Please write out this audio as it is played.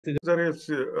There is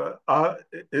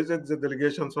it the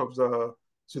delegations of the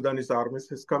Sudanese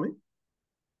armies is coming?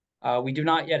 We do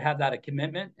not yet have that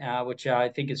commitment, which I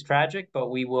think is tragic, but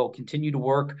we will continue to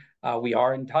work. We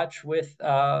are in touch with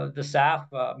the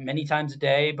SAF many times a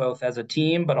day, both as a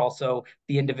team, but also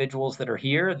the individuals that are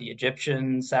here, the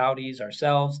Egyptians, Saudis,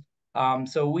 ourselves.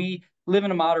 So we live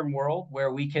in a modern world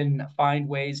where we can find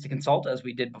ways to consult as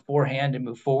we did beforehand and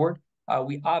move forward.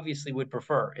 We obviously would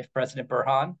prefer if President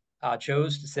Burhan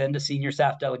chose to send a senior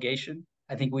SAF delegation.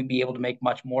 I think we'd be able to make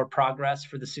much more progress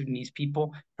for the Sudanese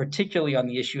people, particularly on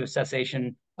the issue of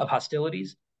cessation of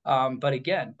hostilities. But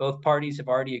again, both parties have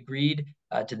already agreed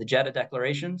to the Jeddah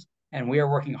declarations, and we are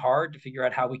working hard to figure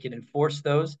out how we can enforce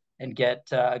those and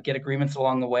get agreements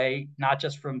along the way, not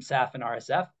just from SAF and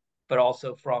RSF, but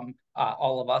also from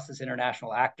all of us as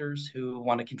international actors who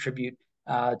want to contribute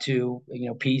to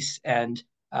peace and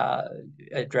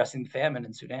addressing the famine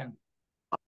in Sudan.